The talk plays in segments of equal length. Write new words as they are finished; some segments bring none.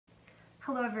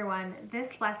Hello everyone,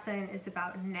 this lesson is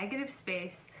about negative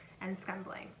space and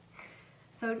scumbling.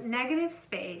 So negative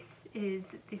space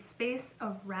is the space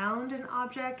around an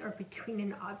object or between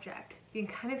an object. You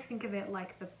can kind of think of it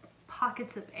like the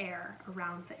pockets of air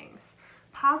around things.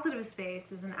 Positive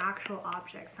space is an actual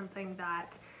object, something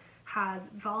that has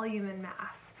volume and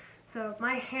mass. So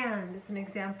my hand is an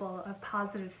example of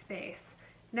positive space.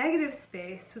 Negative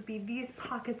space would be these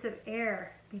pockets of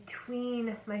air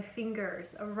between my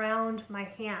fingers, around my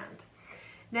hand.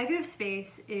 Negative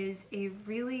space is a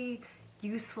really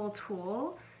useful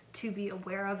tool to be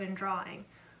aware of in drawing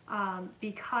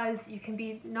because you can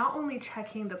be not only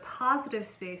checking the positive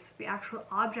space of the actual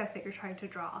object that you're trying to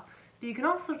draw, but you can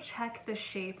also check the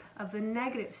shape of the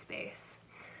negative space.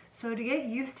 So to get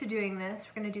used to doing this,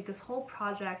 we're going to do this whole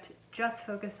project just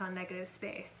focused on negative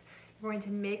space. We're going to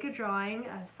make a drawing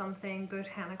of something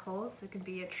botanical, so it could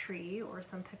be a tree or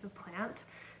some type of plant.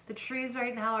 The trees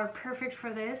right now are perfect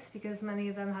for this because many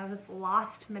of them have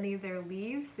lost many of their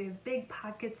leaves. They have big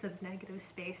pockets of negative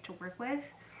space to work with.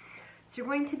 So you're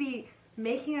going to be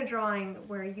making a drawing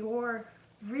where you're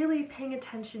really paying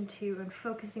attention to and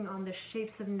focusing on the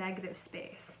shapes of negative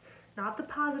space, not the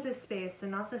positive space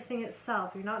and not the thing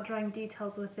itself. You're not drawing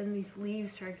details within these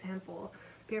leaves, for example,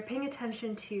 but you're paying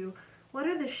attention to what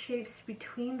are the shapes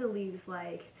between the leaves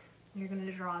like? You're going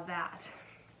to draw that,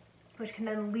 which can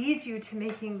then lead you to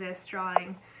making this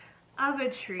drawing of a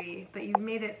tree, but you've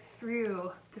made it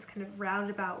through this kind of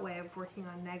roundabout way of working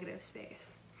on negative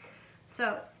space.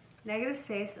 So negative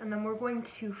space, and then we're going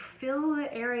to fill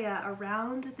the area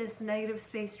around this negative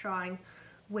space drawing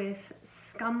with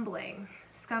scumbling.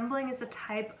 Scumbling is a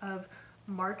type of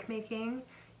mark making.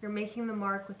 You're making the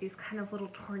mark with these kind of little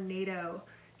tornado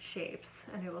shapes,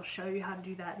 and I will show you how to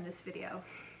do that in this video.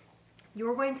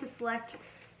 You're going to select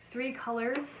 3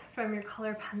 colors from your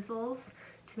color pencils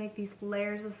to make these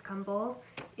layers of scumble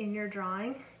in your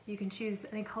drawing. You can choose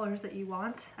any colors that you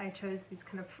want. I chose these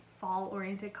kind of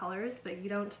fall-oriented colors, but you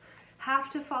don't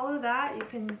have to follow that. You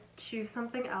can choose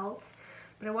something else.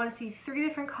 But I want to see 3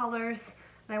 different colors,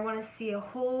 and I want to see a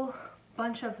whole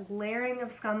bunch of layering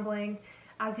of scumbling.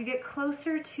 As you get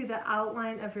closer to the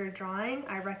outline of your drawing,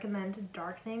 I recommend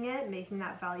darkening it, making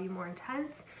that value more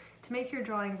intense to make your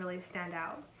drawing really stand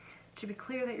out. It should be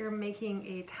clear that you're making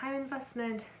a time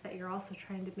investment, that you're also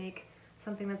trying to make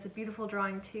something that's a beautiful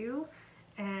drawing too,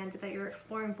 and that you're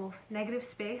exploring both negative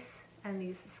space and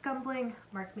these scumbling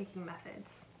mark-making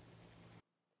methods.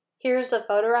 Here's a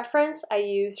photo reference I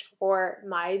used for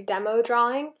my demo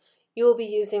drawing. You will be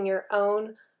using your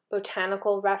own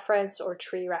botanical reference or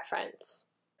tree reference.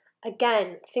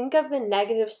 Again, think of the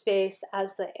negative space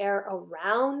as the air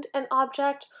around an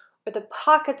object or the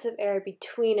pockets of air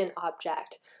between an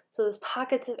object. So those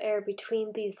pockets of air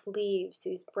between these leaves,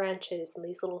 these branches, and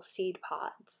these little seed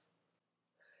pods.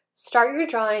 Start your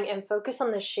drawing and focus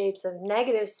on the shapes of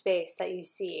negative space that you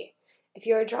see. If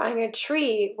you're drawing a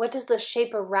tree, what does the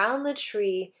shape around the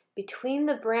tree, between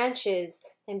the branches,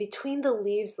 and between the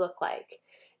leaves look like?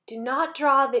 Do not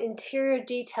draw the interior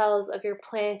details of your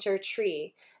plant or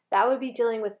tree. That would be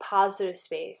dealing with positive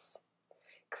space.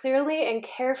 Clearly and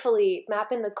carefully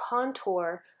map in the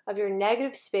contour of your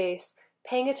negative space,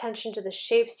 paying attention to the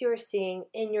shapes you are seeing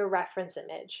in your reference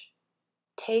image.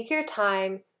 Take your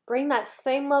time, bring that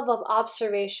same level of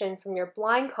observation from your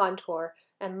blind contour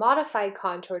and modified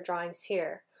contour drawings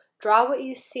here. Draw what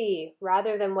you see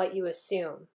rather than what you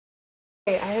assume.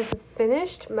 Okay, I have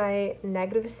finished my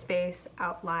negative space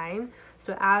outline.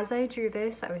 So as I drew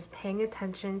this, I was paying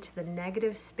attention to the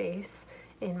negative space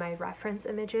in my reference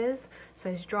images. So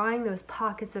I was drawing those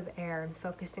pockets of air and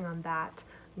focusing on that,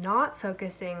 not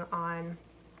focusing on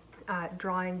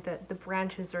drawing the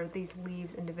branches or these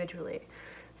leaves individually.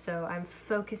 So I'm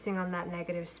focusing on that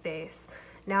negative space.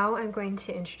 Now I'm going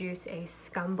to introduce a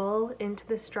scumble into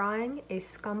this drawing. A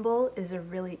scumble is a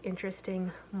really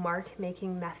interesting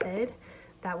mark-making method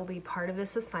that will be part of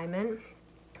this assignment.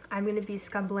 I'm going to be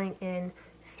scumbling in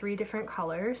 3 different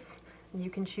colors.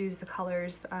 You can choose the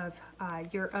colors of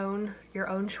your own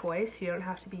choice. You don't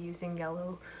have to be using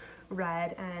yellow,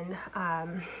 red, and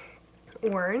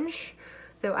orange,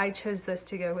 though I chose this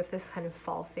to go with this kind of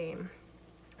fall theme.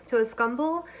 So a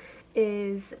scumble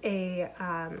is a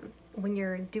when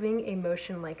you're doing a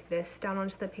motion like this down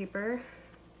onto the paper.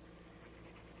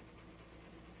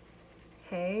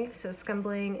 Okay, so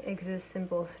scumbling exists in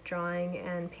both drawing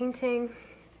and painting,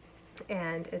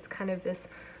 and it's kind of this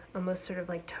almost sort of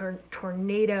like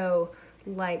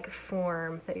tornado-like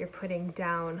form that you're putting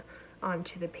down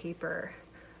onto the paper.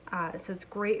 So it's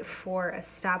great for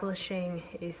establishing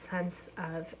a sense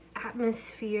of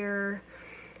atmosphere,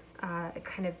 a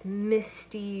kind of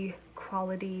misty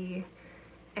quality,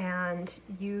 And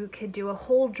you could do a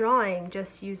whole drawing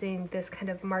just using this kind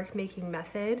of mark making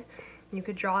method. You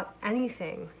could draw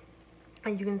anything,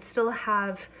 and you can still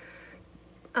have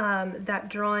that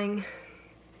drawing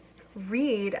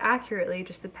read accurately,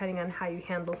 just depending on how you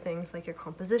handle things like your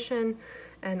composition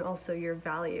and also your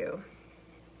value.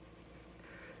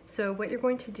 So what you're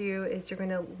going to do is you're going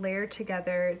to layer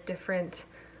together different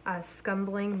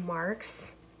scumbling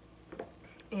marks,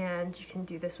 and you can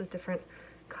do this with different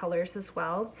colors as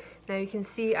well. Now you can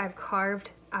see I've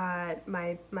carved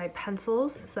my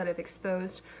pencils so that I've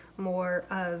exposed more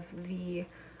of the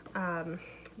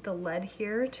lead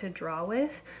here to draw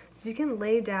with. So you can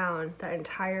lay down that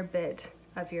entire bit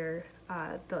of your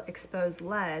the exposed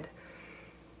lead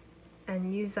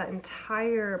and use that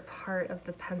entire part of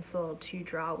the pencil to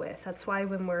draw with. That's why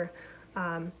when we're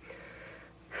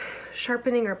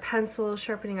sharpening our pencils,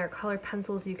 sharpening our colored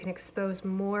pencils, you can expose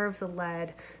more of the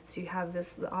lead, so you have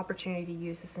the opportunity to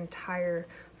use this entire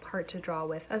part to draw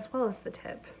with, as well as the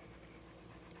tip.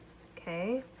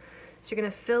 Okay, so you're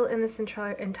going to fill in this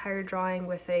entire drawing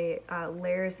with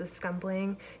layers of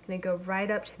scumbling. You're going to go right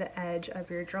up to the edge of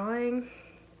your drawing.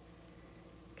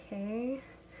 Okay,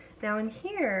 now in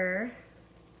here,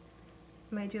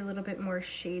 I might do a little bit more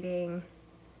shading,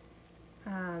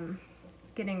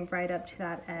 getting right up to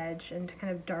that edge, and to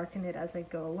kind of darken it as I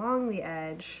go along the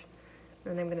edge.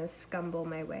 And then I'm going to scumble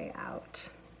my way out.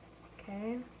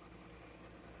 Okay?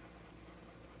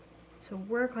 So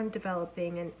work on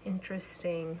developing an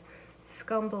interesting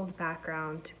scumbled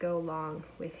background to go along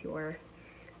with your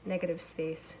negative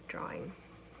space drawing.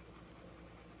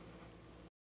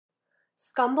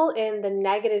 Scumble in the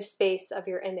negative space of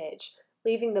your image,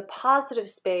 leaving the positive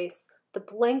space the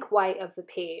blank white of the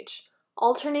page.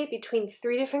 Alternate between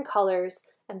 3 different colors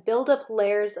and build up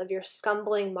layers of your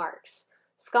scumbling marks.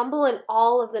 Scumble in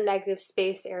all of the negative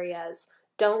space areas.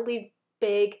 Don't leave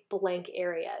big blank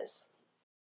areas.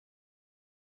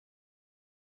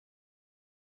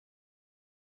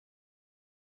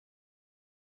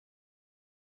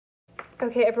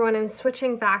 Okay everyone, I'm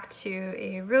switching back to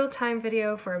a real-time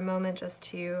video for a moment just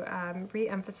to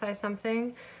re-emphasize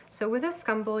something. So with a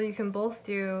scumble, you can both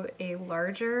do a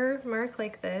larger mark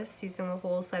like this, using the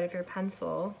whole side of your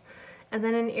pencil, and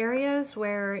then in areas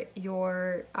where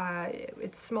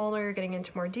it's smaller, getting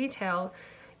into more detail,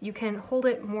 you can hold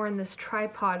it more in this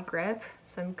tripod grip,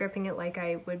 so I'm gripping it like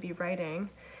I would be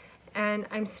writing. And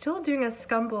I'm still doing a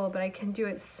scumble, but I can do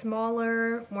it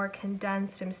smaller, more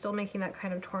condensed. I'm still making that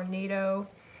kind of tornado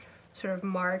sort of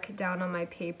mark down on my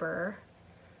paper,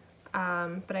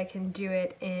 but I can do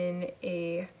it in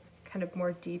a kind of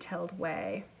more detailed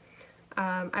way.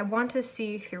 I want to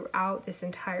see throughout this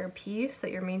entire piece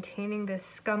that you're maintaining this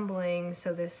scumbling,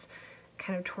 so this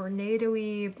kind of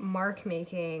tornado-y mark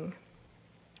making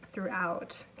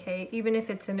throughout, okay? Even if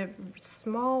it's in a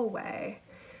small way.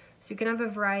 So you can have a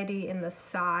variety in the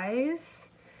size.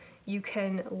 You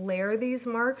can layer these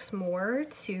marks more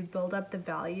to build up the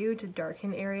value, to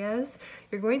darken areas.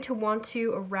 You're going to want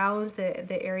to, around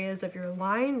the areas of your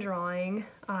line drawing,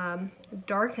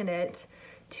 darken it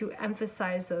to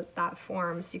emphasize that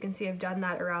form. So you can see I've done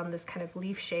that around this kind of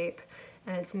leaf shape,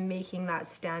 and it's making that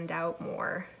stand out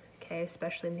more, okay,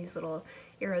 especially in these little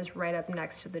areas right up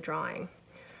next to the drawing.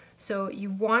 So you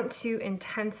want to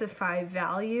intensify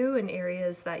value in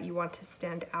areas that you want to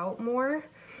stand out more,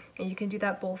 and you can do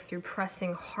that both through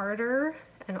pressing harder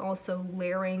and also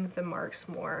layering the marks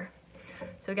more.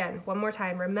 So again, one more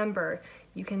time, remember,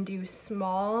 you can do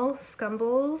small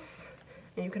scumbles,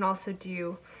 and you can also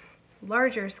do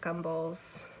larger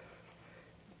scumbles,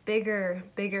 bigger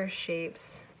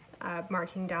shapes,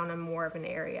 marking down on more of an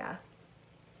area.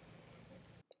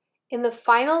 In the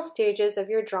final stages of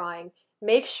your drawing,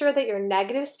 make sure that your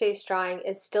negative space drawing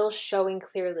is still showing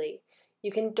clearly.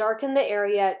 You can darken the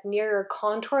area near your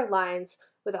contour lines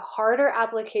with a harder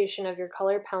application of your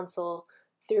colored pencil,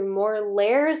 through more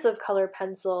layers of colored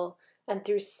pencil, and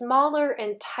through smaller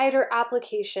and tighter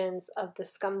applications of the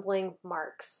scumbling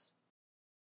marks.